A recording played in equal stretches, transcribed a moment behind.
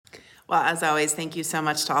Well, as always, thank you so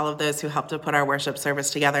much to all of those who helped to put our worship service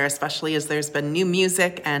together, especially as there's been new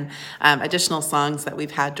music and additional songs that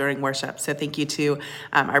we've had during worship. So thank you to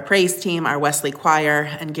our praise team, our Wesley Choir,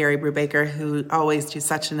 and Gary Brubaker, who always do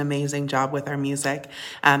such an amazing job with our music,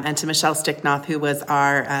 and to Michelle Sticknoth, who was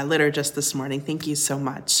our liturgist this morning. Thank you so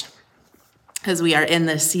much. As we are in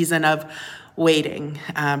this season of waiting,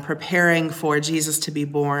 preparing for Jesus to be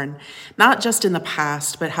born, not just in the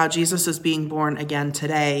past, but how Jesus is being born again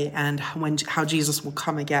today and how Jesus will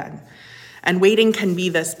come again. And waiting can be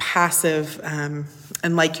this passive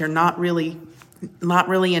and like you're not really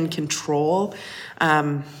in control.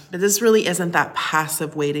 But this really isn't that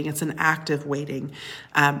passive waiting. It's an active waiting,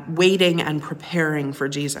 waiting and preparing for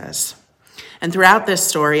Jesus. And throughout this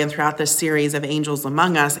story and throughout this series of Angels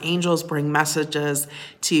Among Us, angels bring messages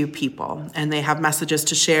to people. And they have messages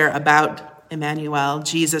to share about Emmanuel,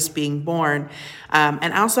 Jesus being born,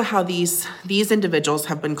 and also how these individuals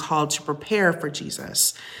have been called to prepare for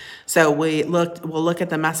Jesus. So we'll look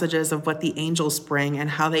at the messages of what the angels bring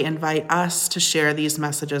and how they invite us to share these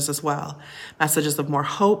messages as well. Messages of more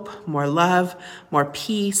hope, more love, more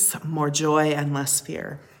peace, more joy, and less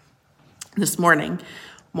fear. This morning,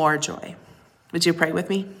 more joy. Would you pray with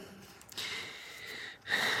me?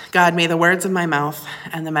 God, may the words of my mouth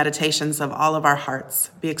and the meditations of all of our hearts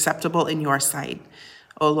be acceptable in your sight,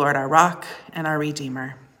 O Lord, our rock and our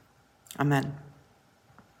redeemer. Amen.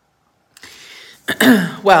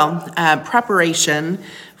 Well, preparation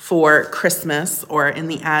for Christmas, or in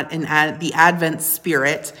the Advent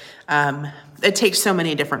spirit, it takes so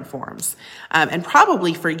many different forms. And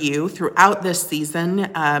probably for you throughout this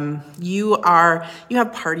season, you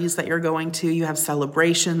have parties that you're going to, you have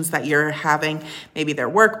celebrations that you're having. Maybe they're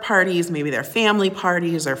work parties, maybe they're family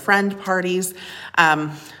parties or friend parties.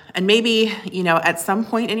 And maybe, at some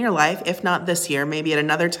point in your life, if not this year, maybe at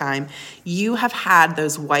another time, you have had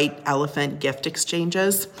those white elephant gift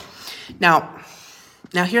exchanges. Now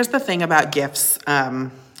here's the thing about gifts,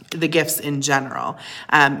 the gifts in general.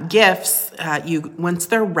 Gifts, once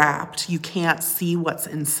they're wrapped, you can't see what's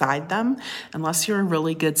inside them unless you're a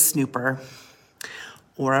really good snooper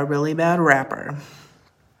or a really bad wrapper.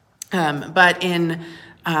 But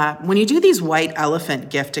when you do these white elephant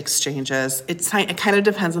gift exchanges, it kind of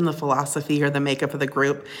depends on the philosophy or the makeup of the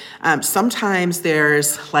group. Sometimes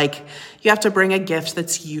there's you have to bring a gift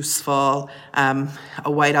that's useful, a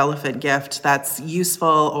white elephant gift that's useful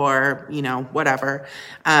or, whatever.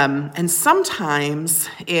 And sometimes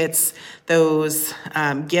it's those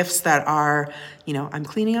gifts that are, I'm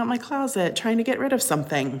cleaning out my closet, trying to get rid of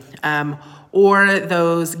something, or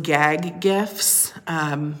those gag gifts,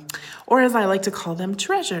 or as I like to call them,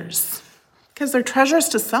 treasures, because they're treasures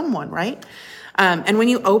to someone, right? And when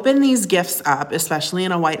you open these gifts up, especially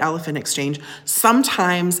in a white elephant exchange,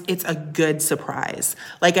 sometimes it's a good surprise.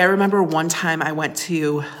 I remember one time I went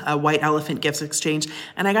to a white elephant gifts exchange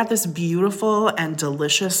and I got this beautiful and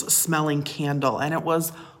delicious smelling candle, and it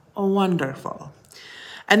was wonderful.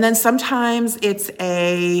 And then sometimes it's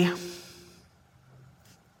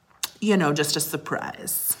just a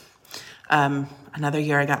surprise. Another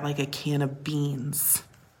year I got a can of beans.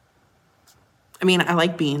 I mean, I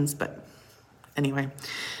like beans, but anyway.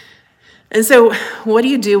 And so what do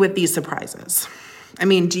you do with these surprises? I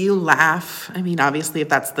mean, do you laugh? I mean, obviously if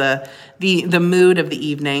that's the mood of the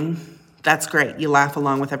evening, that's great. You laugh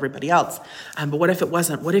along with everybody else. But what if it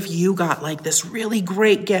wasn't? What if you got this really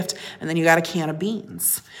great gift and then you got a can of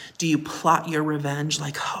beans? Do you plot your revenge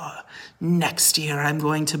next year I'm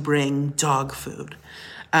going to bring dog food?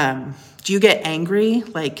 Do you get angry?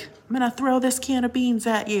 I'm going to throw this can of beans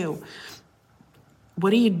at you.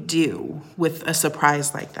 What do you do with a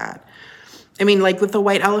surprise like that? I mean, with the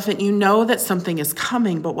white elephant, you know that something is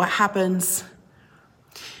coming, but what happens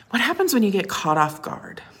when you get caught off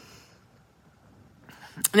guard?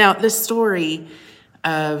 Now, this story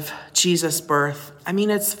of Jesus' birth,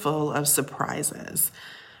 it's full of surprises.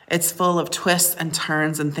 It's full of twists and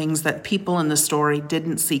turns and things that people in the story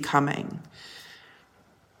didn't see coming.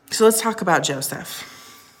 So let's talk about Joseph.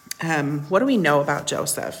 What do we know about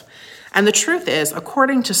Joseph? And the truth is,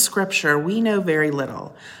 according to Scripture, we know very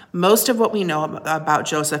little. Most of what we know about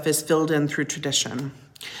Joseph is filled in through tradition.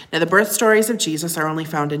 Now, the birth stories of Jesus are only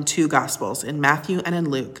found in two Gospels, in Matthew and in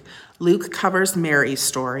Luke. Luke covers Mary's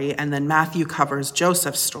story, and then Matthew covers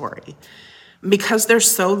Joseph's story. Because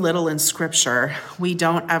there's so little in Scripture, we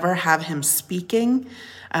don't ever have him speaking.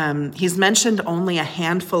 He's mentioned only a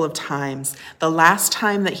handful of times. The last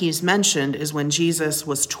time that he's mentioned is when Jesus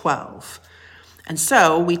was 12. And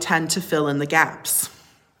so we tend to fill in the gaps.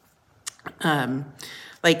 How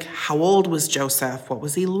old was Joseph? What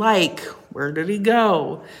was he like? Where did he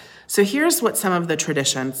go? So here's what some of the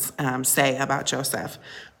traditions say about Joseph.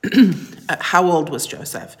 How old was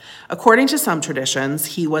Joseph? According to some traditions,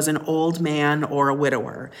 he was an old man or a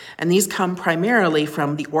widower. And these come primarily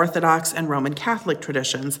from the Orthodox and Roman Catholic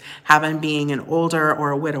traditions, having being an older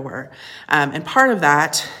or a widower. And part of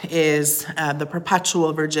that is the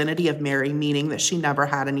perpetual virginity of Mary, meaning that she never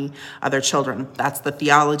had any other children. That's the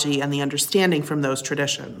theology and the understanding from those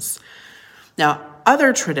traditions. Now,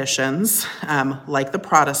 other traditions, like the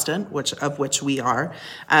Protestant, of which we are,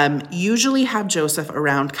 usually have Joseph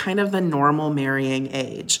around kind of the normal marrying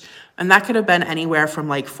age. And that could have been anywhere from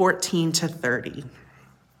like 14 to 30.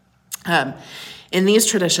 In these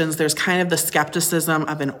traditions, there's kind of the skepticism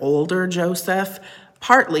of an older Joseph,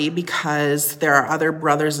 partly because there are other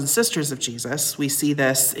brothers and sisters of Jesus. We see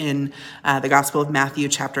this in the Gospel of Matthew,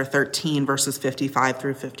 chapter 13, verses 55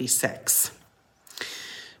 through 56.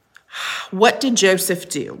 What did Joseph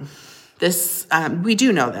do? We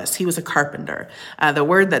do know this. He was a carpenter. The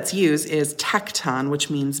word that's used is tekton, which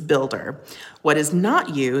means builder. What is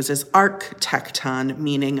not used is archtekton,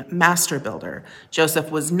 meaning master builder. Joseph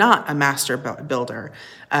was not a master builder.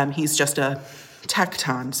 He's just a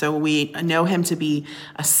tekton. So we know him to be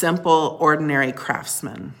a simple, ordinary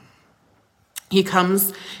craftsman.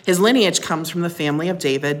 His lineage comes from the family of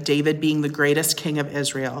David, David being the greatest king of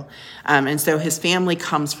Israel. And so his family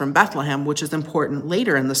comes from Bethlehem, which is important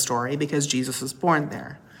later in the story because Jesus is born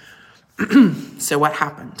there. So what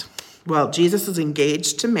happened? Well, Jesus is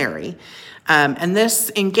engaged to Mary, and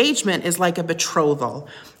this engagement is like a betrothal.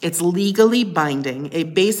 It's legally binding.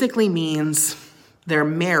 It basically means they're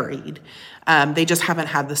married. They just haven't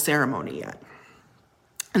had the ceremony yet.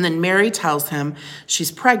 And then Mary tells him she's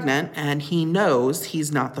pregnant, and he knows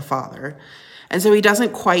he's not the father. And so he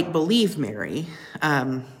doesn't quite believe Mary.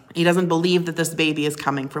 He doesn't believe that this baby is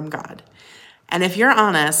coming from God. And if you're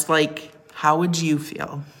honest, like, how would you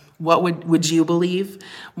feel? What would you believe?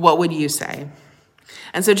 What would you say?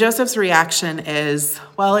 And so Joseph's reaction is,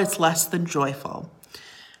 well, it's less than joyful.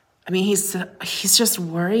 I mean, he's just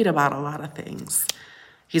worried about a lot of things.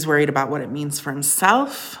 He's worried about what it means for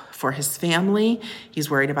himself, for his family. He's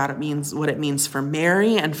worried about what it means for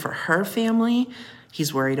Mary and for her family.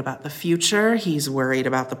 He's worried about the future. He's worried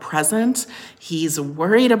about the present. He's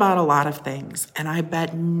worried about a lot of things. And I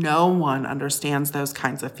bet no one understands those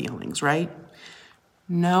kinds of feelings, right?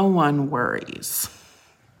 No one worries.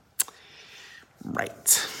 Right.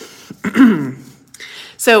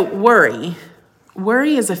 So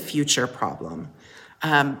worry is a future problem.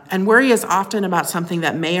 And worry is often about something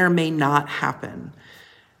that may or may not happen.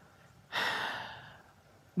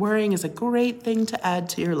 Worrying is a great thing to add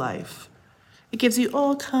to your life. It gives you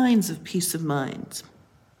all kinds of peace of mind.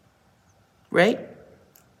 Right?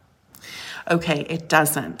 Okay, it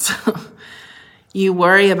doesn't. You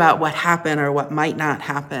worry about what happened or what might not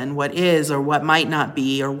happen, what is or what might not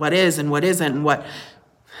be, or what is and what isn't, and what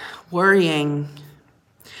worrying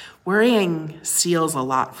steals a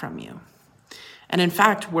lot from you. And in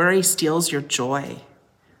fact, worry steals your joy.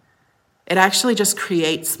 It actually just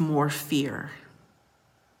creates more fear.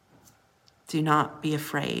 Do not be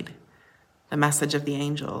afraid. The message of the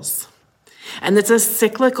angels. And it's a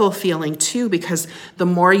cyclical feeling too, because the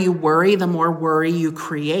more you worry, the more worry you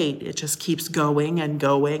create. It just keeps going and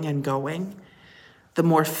going and going. The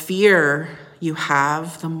more fear you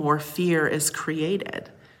have, the more fear is created.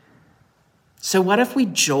 So what if we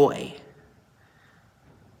joy?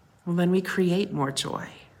 Well, then we create more joy.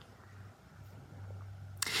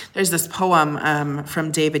 There's this poem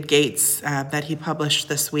from David Gates that he published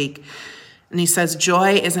this week. And he says,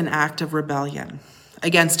 joy is an act of rebellion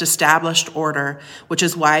against established order, which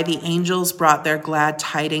is why the angels brought their glad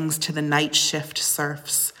tidings to the night shift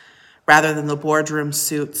serfs rather than the boardroom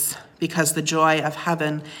suits, because the joy of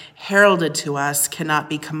heaven heralded to us cannot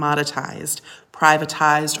be commoditized,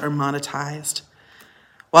 privatized, or monetized.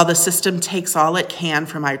 While the system takes all it can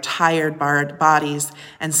from our tired bodies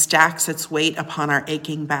and stacks its weight upon our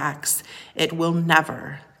aching backs, it will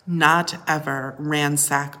never, not ever,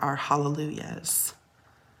 ransack our hallelujahs.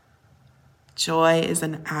 Joy is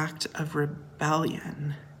an act of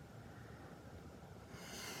rebellion.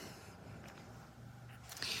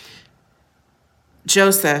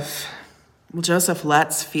 Joseph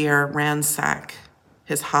lets fear ransack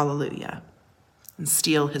his hallelujah and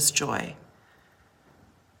steal his joy.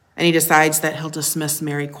 And he decides that he'll dismiss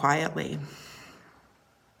Mary quietly.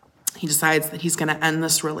 He decides that he's going to end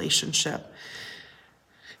this relationship.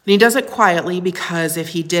 And he does it quietly because if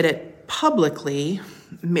he did it publicly,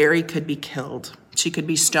 Mary could be killed. She could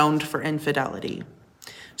be stoned for infidelity.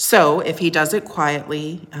 So if he does it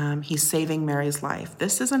quietly, he's saving Mary's life.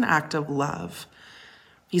 This is an act of love.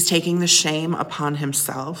 He's taking the shame upon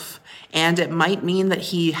himself, and it might mean that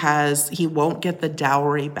he won't get the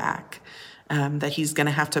dowry back, that he's going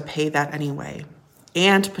to have to pay that anyway,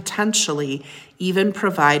 and potentially even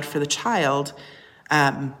provide for the child,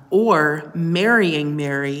 or marrying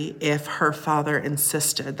Mary if her father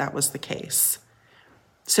insisted that was the case.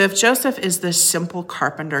 So if Joseph is this simple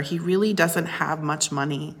carpenter, he really doesn't have much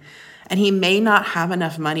money, and he may not have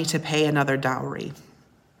enough money to pay another dowry.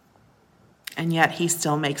 And yet he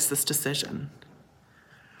still makes this decision.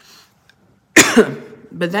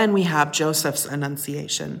 But then we have Joseph's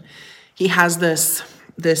annunciation. He has this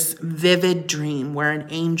vivid dream where an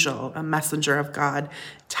angel, a messenger of God,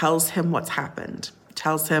 tells him what's happened.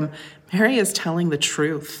 Tells him Mary is telling the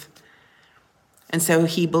truth. And so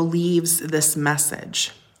he believes this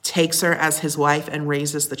message, takes her as his wife, and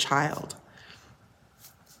raises the child.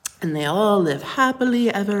 And they all live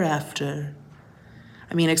happily ever after.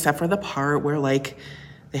 I mean, except for the part where,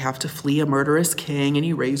 they have to flee a murderous king and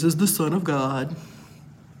he raises the Son of God.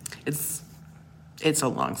 It's a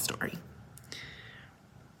long story.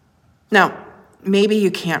 Now, maybe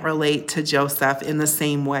you can't relate to Joseph in the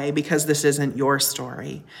same way because this isn't your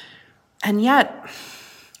story. And yet,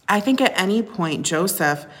 I think at any point,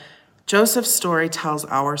 Joseph's story tells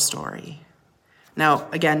our story. Now,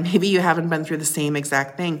 again, maybe you haven't been through the same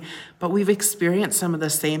exact thing, but we've experienced some of the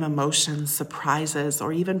same emotions, surprises,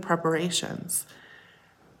 or even preparations.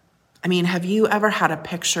 I mean, have you ever had a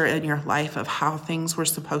picture in your life of how things were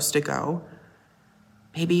supposed to go?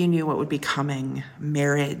 Maybe you knew what would be coming,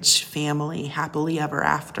 marriage, family, happily ever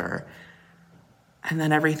after, and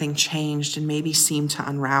then everything changed and maybe seemed to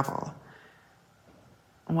unravel.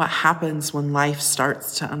 What happens when life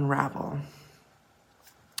starts to unravel?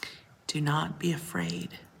 Do not be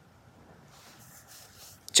afraid.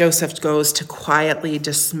 Joseph goes to quietly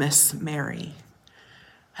dismiss Mary.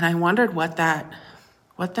 And I wondered what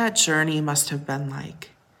that journey must have been like.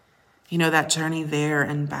 That journey there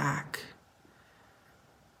and back.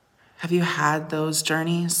 Have you had those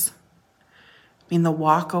journeys? I mean, the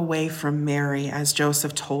walk away from Mary as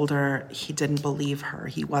Joseph told her he didn't believe her.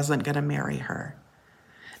 He wasn't going to marry her.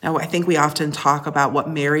 Now, I think we often talk about what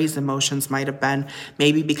Mary's emotions might have been,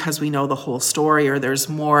 maybe because we know the whole story or there's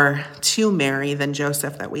more to Mary than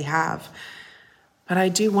Joseph that we have. But I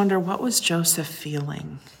do wonder, what was Joseph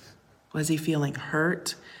feeling? Was he feeling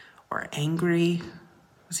hurt or angry?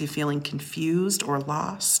 Was he feeling confused or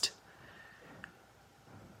lost?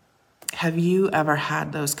 Have you ever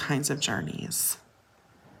had those kinds of journeys?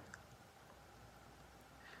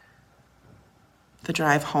 The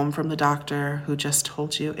drive home from the doctor who just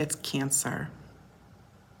told you it's cancer.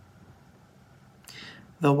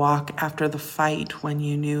 The walk after the fight when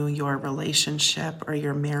you knew your relationship or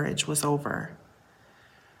your marriage was over.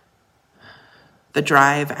 The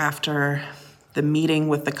drive after the meeting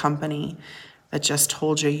with the company that just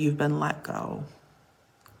told you you've been let go.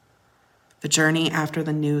 The journey after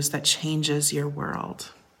the news that changes your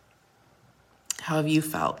world. How have you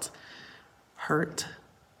felt? Hurt,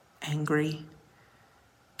 angry,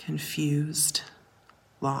 confused,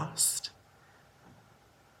 lost?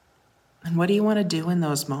 And what do you want to do in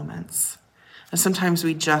those moments? And sometimes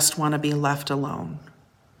we just want to be left alone.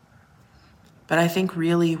 But I think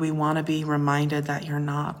really we want to be reminded that you're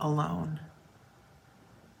not alone.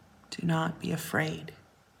 Do not be afraid.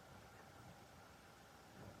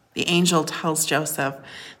 The angel tells Joseph,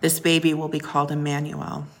 this baby will be called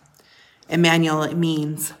Emmanuel. Emmanuel, it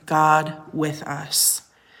means God with us.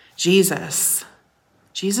 Jesus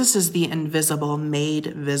is the invisible made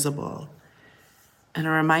visible. And a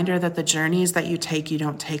reminder that the journeys that you take, you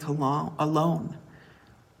don't take alone.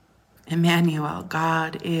 Emmanuel,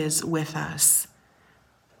 God is with us.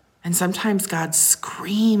 And sometimes God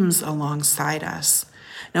screams alongside us.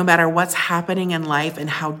 No matter what's happening in life and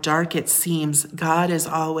how dark it seems, God is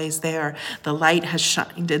always there. The light has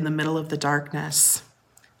shined in the middle of the darkness.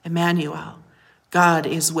 Emmanuel, God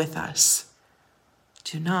is with us.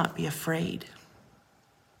 Do not be afraid.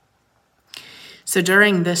 So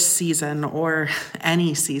during this season, or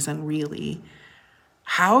any season really,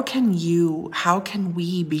 how can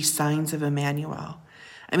we be signs of Emmanuel?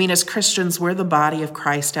 I mean, as Christians, we're the body of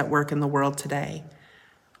Christ at work in the world today.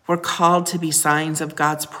 We're called to be signs of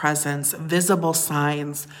God's presence, visible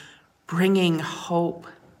signs, bringing hope,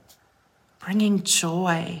 bringing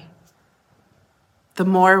joy. The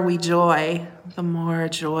more we joy, the more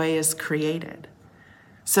joy is created.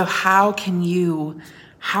 So how can you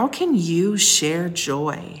share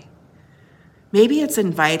joy? Maybe it's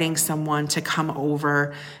inviting someone to come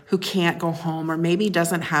over who can't go home or maybe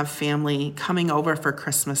doesn't have family coming over for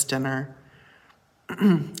Christmas dinner.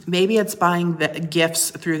 Maybe it's buying the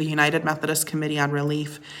gifts through the United Methodist Committee on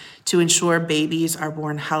Relief to ensure babies are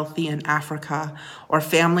born healthy in Africa or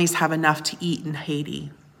families have enough to eat in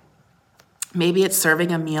Haiti. Maybe it's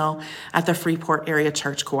serving a meal at the Freeport Area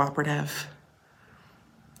Church Cooperative.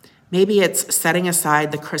 Maybe it's setting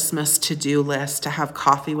aside the Christmas to-do list to have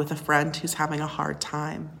coffee with a friend who's having a hard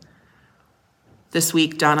time. This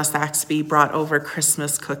week, Donna Saxby brought over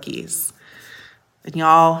Christmas cookies. And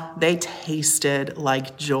y'all, they tasted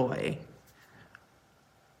like joy.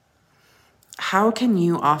 How can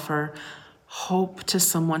you offer hope to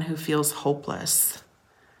someone who feels hopeless?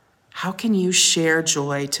 How can you share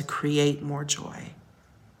joy to create more joy?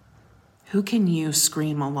 Who can you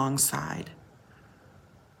scream alongside?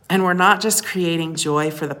 And we're not just creating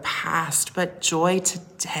joy for the past, but joy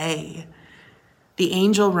today. The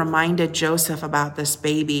angel reminded Joseph about this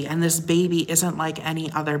baby, and this baby isn't like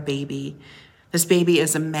any other baby. This baby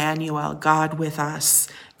is Emmanuel, God with us.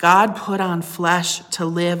 God put on flesh to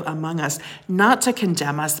live among us, not to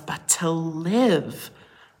condemn us, but to live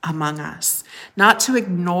among us. Not to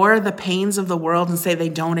ignore the pains of the world and say they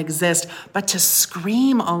don't exist, but to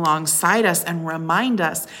scream alongside us and remind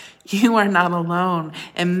us, you are not alone.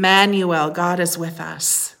 Emmanuel, God is with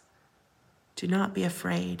us. Do not be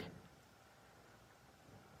afraid.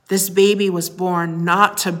 This baby was born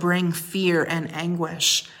not to bring fear and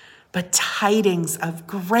anguish, but tidings of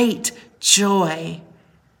great joy.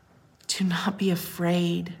 Do not be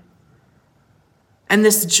afraid. And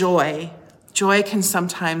this joy can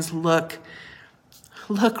sometimes look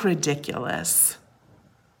ridiculous,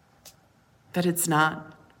 but it's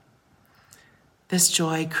not. This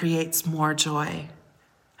joy creates more joy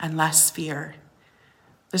and less fear.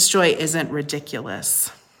 This joy isn't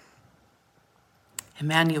ridiculous.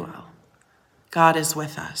 Emmanuel, God is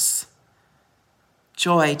with us.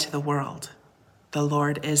 Joy to the world. The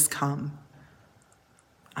Lord is come.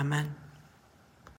 Amen.